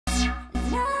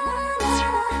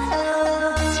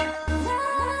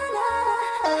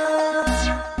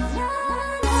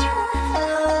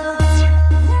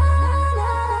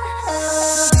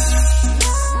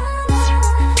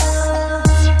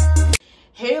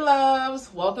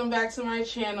loves, welcome back to my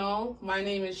channel. My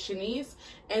name is Shanice,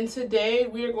 and today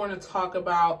we are going to talk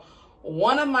about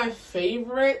one of my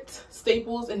favorite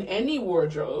staples in any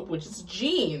wardrobe, which is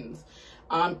jeans.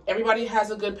 Everybody has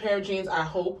a good pair of jeans, I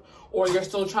hope, or you're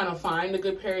still trying to find a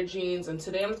good pair of jeans. And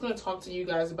today I'm just going to talk to you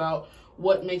guys about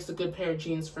what makes a good pair of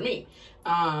jeans for me.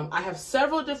 I have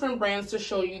several different brands to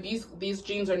show you. These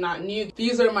jeans are not new.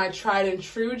 These are my tried and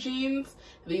true jeans.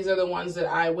 These are the ones that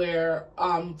I wear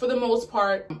for the most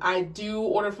part. I do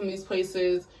order from these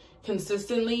places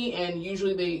consistently, and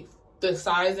usually the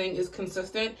sizing is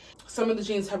consistent. Some of the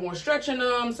jeans have more stretch in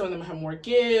them, some of them have more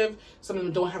give, some of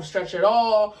them don't have stretch at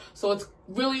all. So it's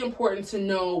really important to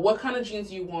know what kind of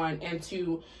jeans you want and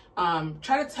to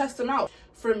try to test them out.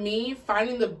 For me,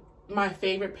 finding my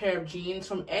favorite pair of jeans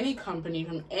from any company,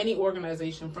 from any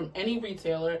organization, from any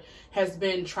retailer has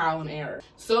been trial and error.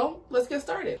 So let's get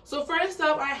started. So first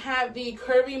up, I have the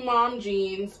Curvy Mom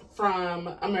jeans from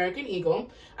American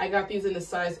Eagle. I got these in the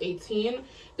size 18.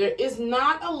 There is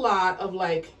not a lot of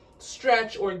like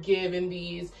stretch or give in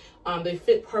these. They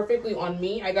fit perfectly on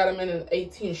me. I got them in an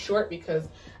 18 short because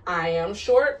I am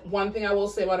short. One thing I will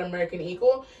say about American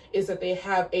Eagle is that they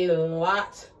have a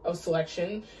lot of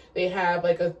selection. They have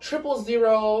like a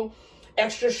 000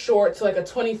 extra short to like a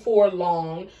 24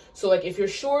 long. So like if you're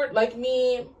short like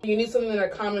me, you need something that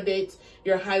accommodates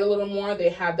your height a little more, they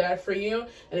have that for you.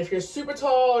 And if you're super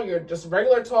tall, you're just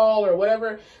regular tall or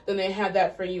whatever, then they have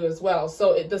that for you as well.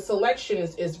 So the selection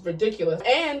is ridiculous.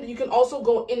 And you can also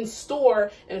go in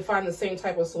store and find the same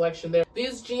type of selection there.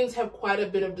 These jeans have quite a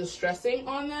bit of distressing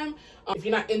on them. If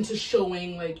you're not into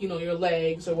showing like, you know, your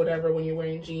legs or whatever when you're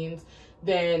wearing jeans,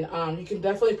 then you can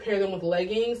definitely pair them with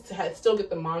leggings to still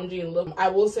get the mom jean look. I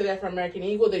will say that for American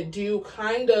Eagle, they do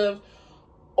kind of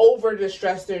over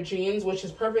distress their jeans, which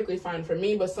is perfectly fine for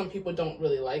me, but some people don't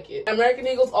really like it. American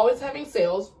Eagle's always having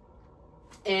sales,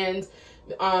 and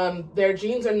their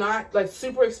jeans are not like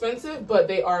super expensive, but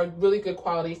they are really good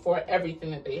quality for everything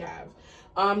that they have.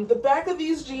 The back of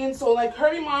these jeans, so like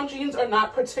Curvy Mom jeans are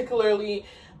not particularly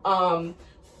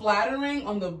flattering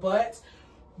on the butt,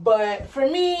 but for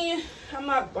me, I'm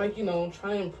not like, you know,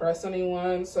 trying to impress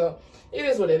anyone, so it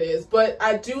is what it is. But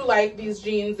I do like these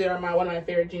jeans. They are one of my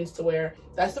favorite jeans to wear.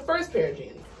 That's the first pair of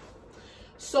jeans.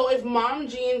 So if mom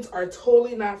jeans are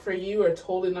totally not for you or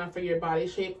totally not for your body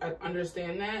shape, I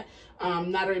understand that.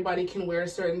 Not everybody can wear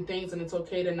certain things, and it's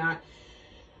okay to not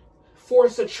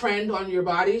force a trend on your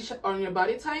body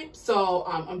type.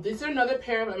 So these are another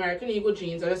pair of American Eagle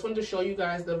jeans. I just wanted to show you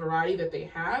guys the variety that they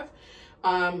have.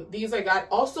 These I got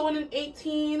also in an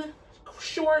 18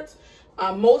 short.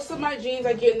 Most of my jeans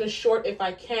I get in the short if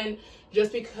I can,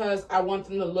 just because I want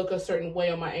them to look a certain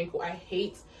way on my ankle. I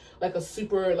hate like a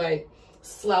super like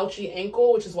slouchy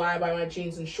ankle, which is why I buy my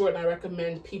jeans in short, and I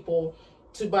recommend people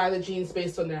to buy the jeans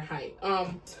based on their height.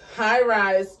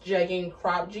 High-rise jegging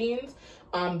crop jeans.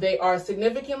 They are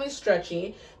significantly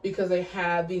stretchy because they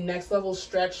have the next level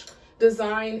stretch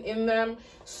design in them,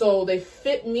 so they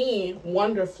fit me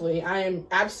wonderfully. I am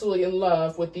absolutely in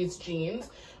love with these jeans.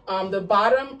 The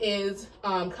bottom is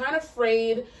kind of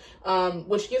frayed,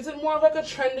 which gives it more of like a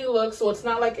trendy look. So it's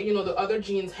not like, you know, the other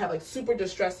jeans have like super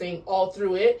distressing all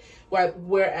through it,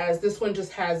 whereas this one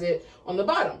just has it on the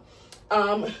bottom.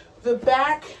 The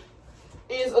back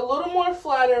is a little more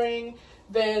flattering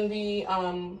than the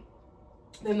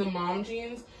mom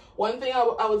jeans. One thing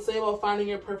I would say about finding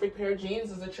your perfect pair of jeans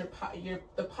is that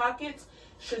the pockets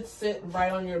should sit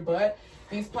right on your butt.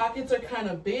 These pockets are kind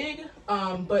of big,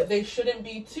 but they shouldn't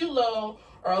be too low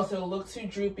or else it'll look too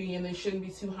droopy, and they shouldn't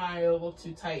be too high or it'll look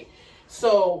too tight.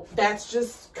 So that's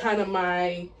just kind of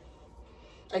my,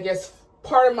 I guess,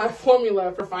 part of my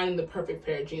formula for finding the perfect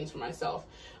pair of jeans for myself.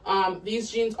 These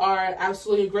jeans are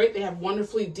absolutely great. They have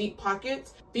wonderfully deep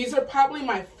pockets. These are probably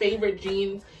my favorite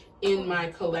jeans in my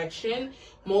collection,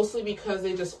 mostly because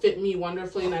they just fit me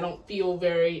wonderfully and I don't feel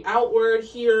very outward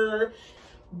here.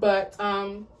 But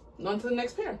on to the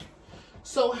next pair.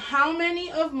 So how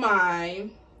many of my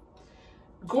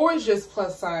gorgeous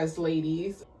plus size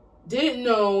ladies didn't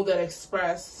know that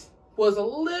Express was a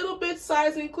little bit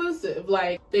size inclusive?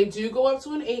 Like, they do go up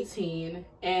to an 18,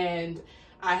 and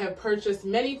I have purchased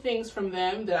many things from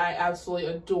them that I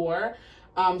absolutely adore.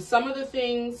 Some of the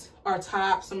things are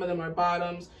tops, some of them are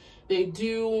bottoms. They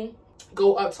do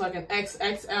go up to like an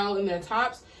XXL in their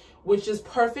tops, which is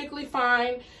perfectly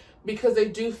fine because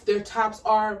their tops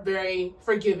are very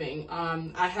forgiving.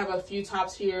 I have a few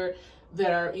tops here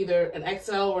that are either an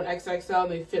XL or an XXL,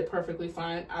 and they fit perfectly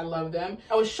fine. I love them.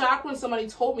 I was shocked when somebody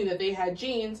told me that they had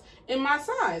jeans in my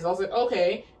size. I was like,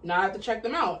 okay, now I have to check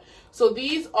them out. So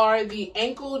these are the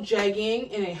ankle jegging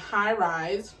in a high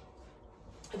rise.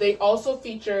 They also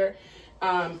feature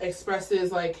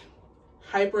Express's like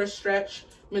hyper stretch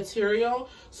material,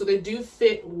 so they do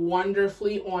fit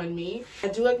wonderfully on me. I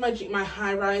do like my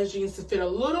high-rise jeans to fit a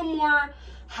little more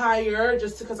higher,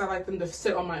 just because I like them to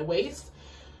sit on my waist.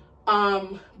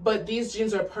 But these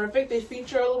jeans are perfect. They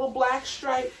feature a little black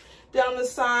stripe down the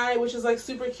side, which is like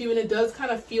super cute, and it does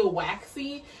kind of feel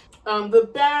waxy. The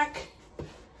back,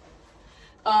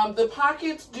 the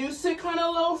pockets do sit kind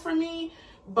of low for me,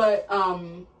 but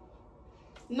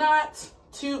not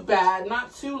too bad,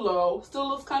 not too low. Still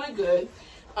looks kind of good.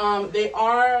 They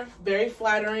are very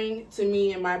flattering to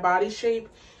me in my body shape.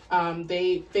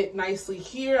 They fit nicely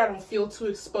here. I don't feel too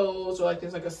exposed or like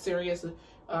there's like a serious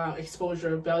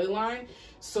exposure of belly line.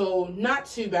 So not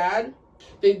too bad.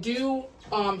 They do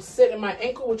sit in my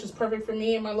ankle, which is perfect for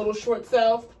me and my little short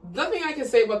self. Nothing I can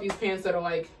say about these pants that are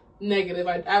like negative.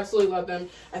 I absolutely love them.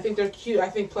 I think they're cute. I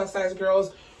think plus size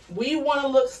girls, we want to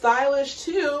look stylish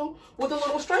too with a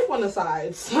little stripe on the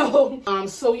side.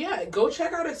 So yeah, go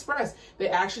check out Express. They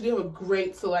actually do have a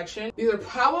great selection. These are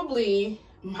probably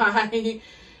my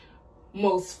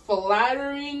most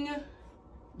flattering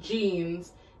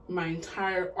jeans in my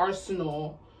entire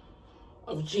arsenal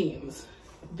of jeans.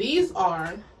 These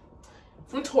are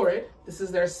from Torrid. This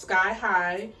is their Sky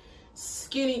High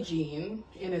skinny jean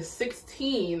in a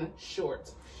 16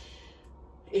 short.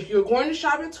 If you're going to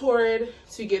shop at Torrid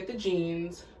to get the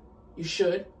jeans, you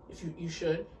should.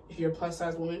 If you're a plus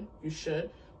size woman, you should.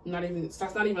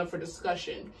 That's not even up for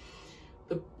discussion.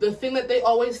 The thing that they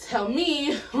always tell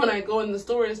me when I go in the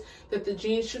store is that the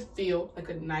jeans should feel like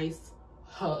a nice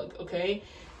hug, okay?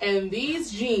 And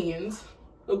these jeans,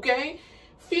 okay,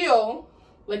 feel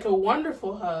like a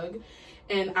wonderful hug,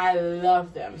 and I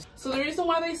love them. So the reason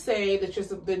why they say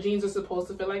that the jeans are supposed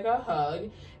to feel like a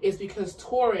hug is because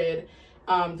Torrid,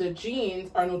 the jeans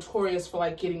are notorious for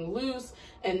like getting loose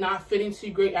and not fitting too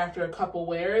great after a couple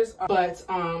wears. But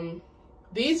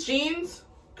these jeans,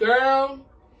 girl,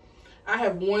 I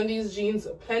have worn these jeans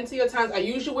plenty of times. I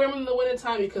usually wear them in the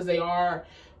wintertime because they are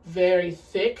very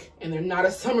thick and they're not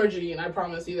a summer jean, I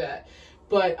promise you that.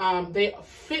 But they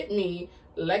fit me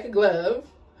like a glove,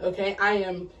 okay? I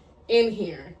am in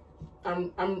here.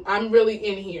 I'm really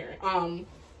in here.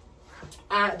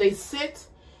 They sit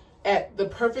at the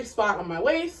perfect spot on my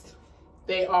waist.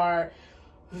 They are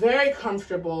very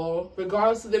comfortable,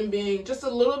 regardless of them being just a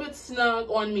little bit snug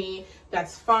on me.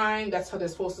 That's fine. That's how they're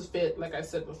supposed to fit, like I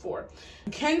said before.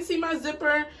 You can see my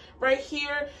zipper right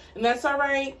here, and that's all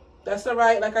right. That's all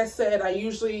right. Like I said, I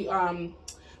usually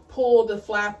pull the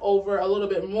flap over a little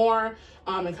bit more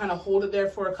and kind of hold it there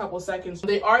for a couple seconds.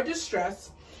 They are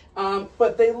distressed,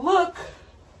 but they look,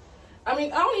 I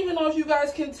mean, I don't even know if you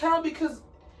guys can tell because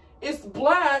it's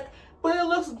black, but it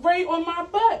looks great on my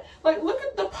butt. Like, look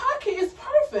at the pocket, it's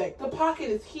perfect. The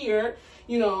pocket is here,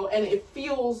 you know, and it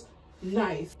feels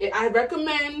nice. I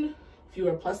recommend, if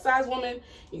you're a plus size woman,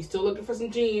 you're still looking for some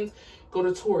jeans, go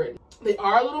to Torrid. They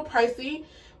are a little pricey,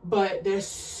 but they're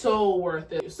so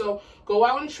worth it. So go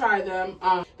out and try them.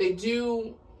 They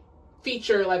do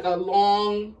feature like a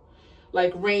long,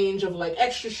 like range of like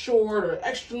extra short or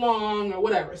extra long or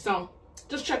whatever. So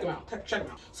just check them out, check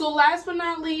them out. So last but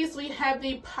not least, we have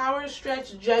the Power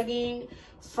Stretch Jegging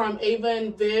from Ava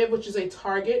and Viv, which is a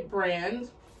Target brand.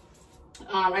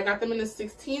 I got them in the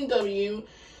 16W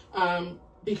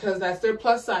because that's their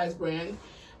plus size brand.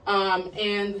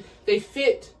 And they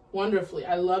fit wonderfully.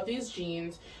 I love these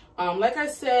jeans. Like I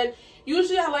said,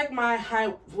 usually I like my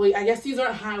high, well, I guess these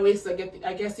aren't high waist,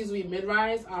 I guess these would be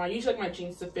mid-rise. I usually like my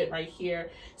jeans to fit right here,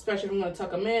 especially if I'm going to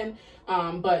tuck them in.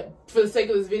 But for the sake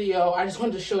of this video, I just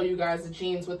wanted to show you guys the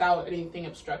jeans without anything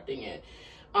obstructing it.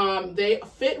 They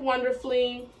fit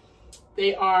wonderfully.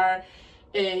 They're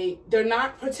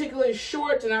not particularly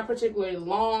short, they're not particularly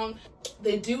long.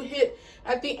 They do hit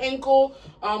at the ankle,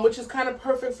 which is kind of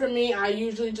perfect for me. I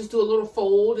usually just do a little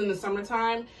fold in the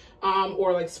summertime,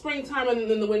 or like springtime, and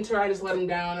then in the winter I just let them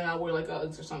down and I wear like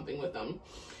Uggs or something with them.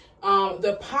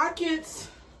 The pockets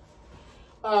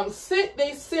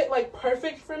they sit like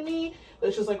perfect for me.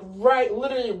 It's just like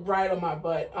literally right on my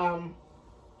butt,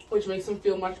 which makes them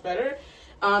feel much better.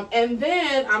 And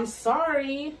then, I'm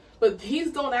sorry, but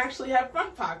these don't actually have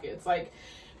front pockets. Like,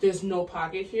 there's no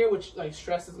pocket here, which like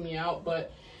stresses me out,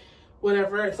 but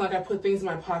whatever. It's like I put things in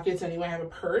my pockets anyway. I have a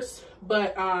purse.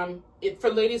 But for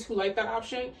ladies who like that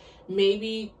option,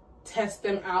 maybe test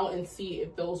them out and see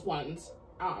if those ones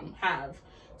have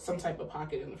some type of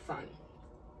pocket in the front.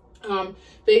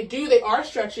 They are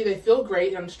stretchy, they feel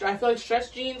great. I feel like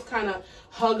stretch jeans kind of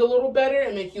hug a little better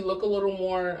and make you look a little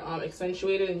more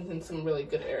accentuated in some really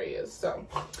good areas. So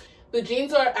The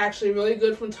jeans are actually really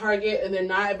good from Target, and they're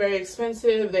not very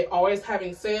expensive. They always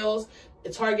having sales.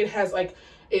 Target has like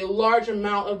a large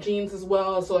amount of jeans as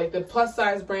well. So like the plus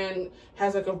size brand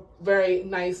has like a very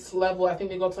nice level. I think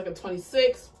they go to like a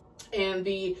 26, and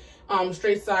the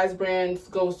straight size brand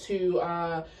goes to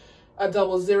a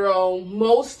 00.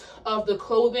 Most of the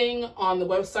clothing on the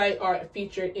website are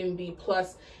featured in the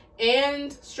plus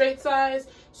and straight size,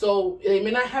 so they may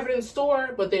not have it in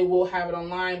store, but they will have it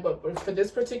online. But for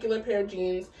this particular pair of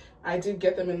jeans, I did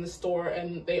get them in the store,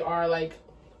 and they are like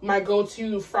my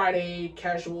go-to Friday,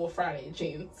 casual Friday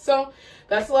jeans. So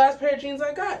that's the last pair of jeans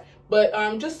I got. But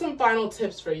just some final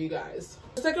tips for you guys.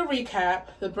 Just like a recap,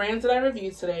 the brands that I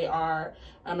reviewed today are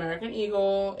American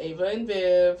Eagle, Ava and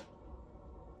Viv,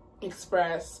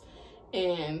 Express,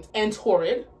 and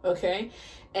Torrid, okay?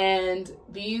 And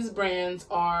these brands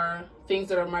are things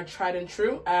that are my tried and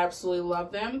true. I absolutely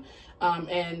love them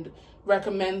and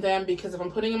recommend them, because if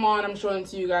I'm putting them on, I'm showing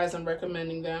to you guys, I'm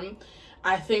recommending them.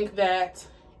 I think that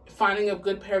finding a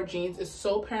good pair of jeans is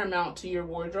so paramount to your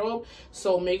wardrobe.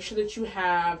 So make sure that you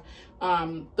have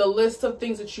the list of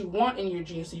things that you want in your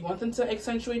jeans. Do you want them to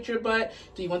accentuate your butt?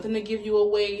 Do you want them to give you a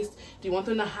waist? Do you want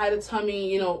them to hide a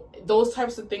tummy? You know, those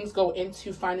types of things go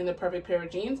into finding the perfect pair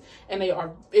of jeans, and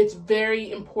it's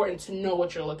very important to know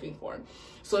what you're looking for.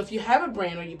 So if you have a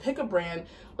brand, or you pick a brand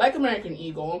like American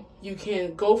Eagle, you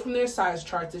can go from their size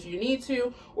charts if you need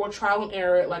to, or trial and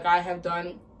error it like I have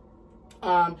done.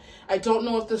 I don't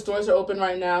know if the stores are open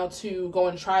right now to go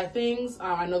and try things.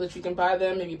 I know that you can buy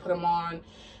them, maybe put them on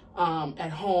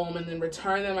at home and then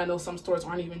return them. I know some stores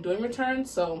aren't even doing returns,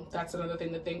 so that's another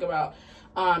thing to think about.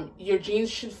 Your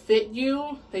jeans should fit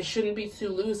you. They shouldn't be too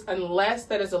loose unless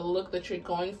that is a look that you're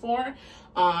going for.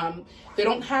 They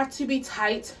don't have to be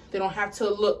tight. They don't have to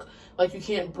look like you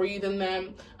can't breathe in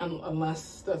them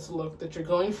unless that's the look that you're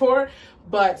going for.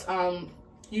 But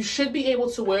you should be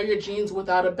able to wear your jeans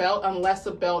without a belt, unless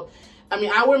a belt, I mean,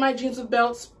 I wear my jeans with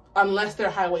belts unless they're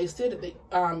high-waisted,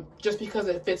 just because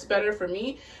it fits better for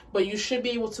me. But you should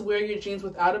be able to wear your jeans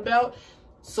without a belt,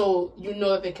 so you know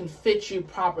that they can fit you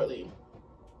properly.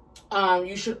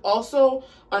 You should also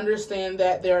understand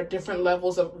that there are different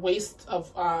levels of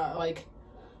like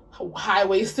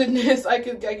high-waistedness, I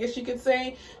guess you could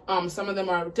say. Some of them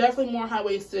are definitely more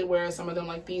high-waisted, whereas some of them,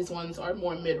 like these ones, are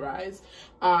more mid-rise.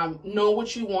 Know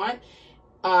what you want.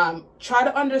 Try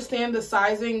to understand the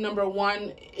sizing. Number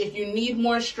one, if you need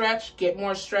more stretch, get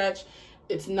more stretch.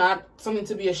 It's not something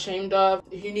to be ashamed of.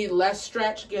 If you need less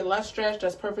stretch, get less stretch.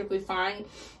 That's perfectly fine.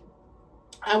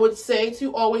 I would say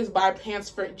to always buy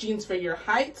jeans for your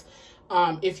height.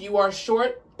 If you are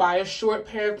short, buy a short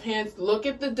pair of pants. Look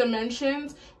at the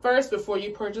dimensions first before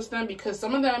you purchase them, because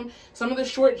some of the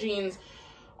short jeans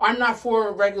are not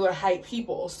for regular height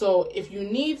people. So if you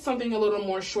need something a little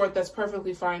more short, that's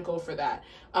perfectly fine. Go for that.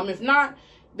 If not,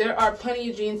 there are plenty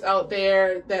of jeans out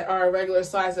there that are a regular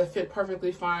size that fit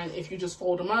perfectly fine if you just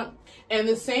fold them up. And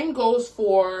the same goes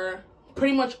for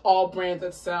pretty much all brands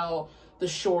that sell the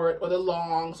short or the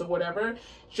longs or whatever.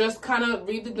 Just kind of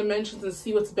read the dimensions and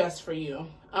see what's best for you.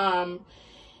 And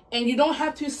you don't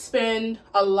have to spend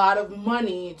a lot of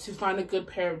money to find a good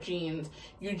pair of jeans.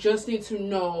 You just need to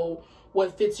know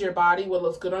what fits your body, what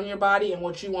looks good on your body, and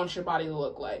what you want your body to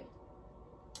look like.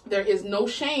 There is no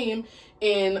shame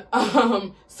in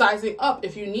sizing up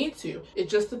if you need to. It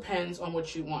just depends on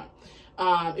what you want.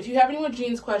 If you have any more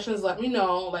jeans questions, let me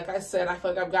know. Like I said, I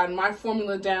feel like I've gotten my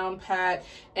formula down pat.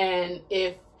 And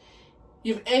if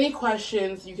you have any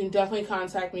questions, you can definitely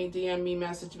contact me, DM me,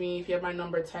 message me. If you have my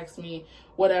number, text me,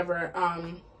 whatever.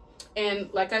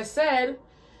 And like I said,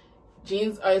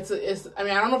 jeans, I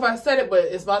mean, I don't know if I said it, but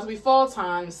it's about to be fall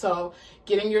time. So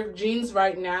getting your jeans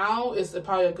right now is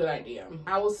probably a good idea.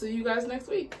 I will see you guys next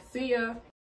week. See ya.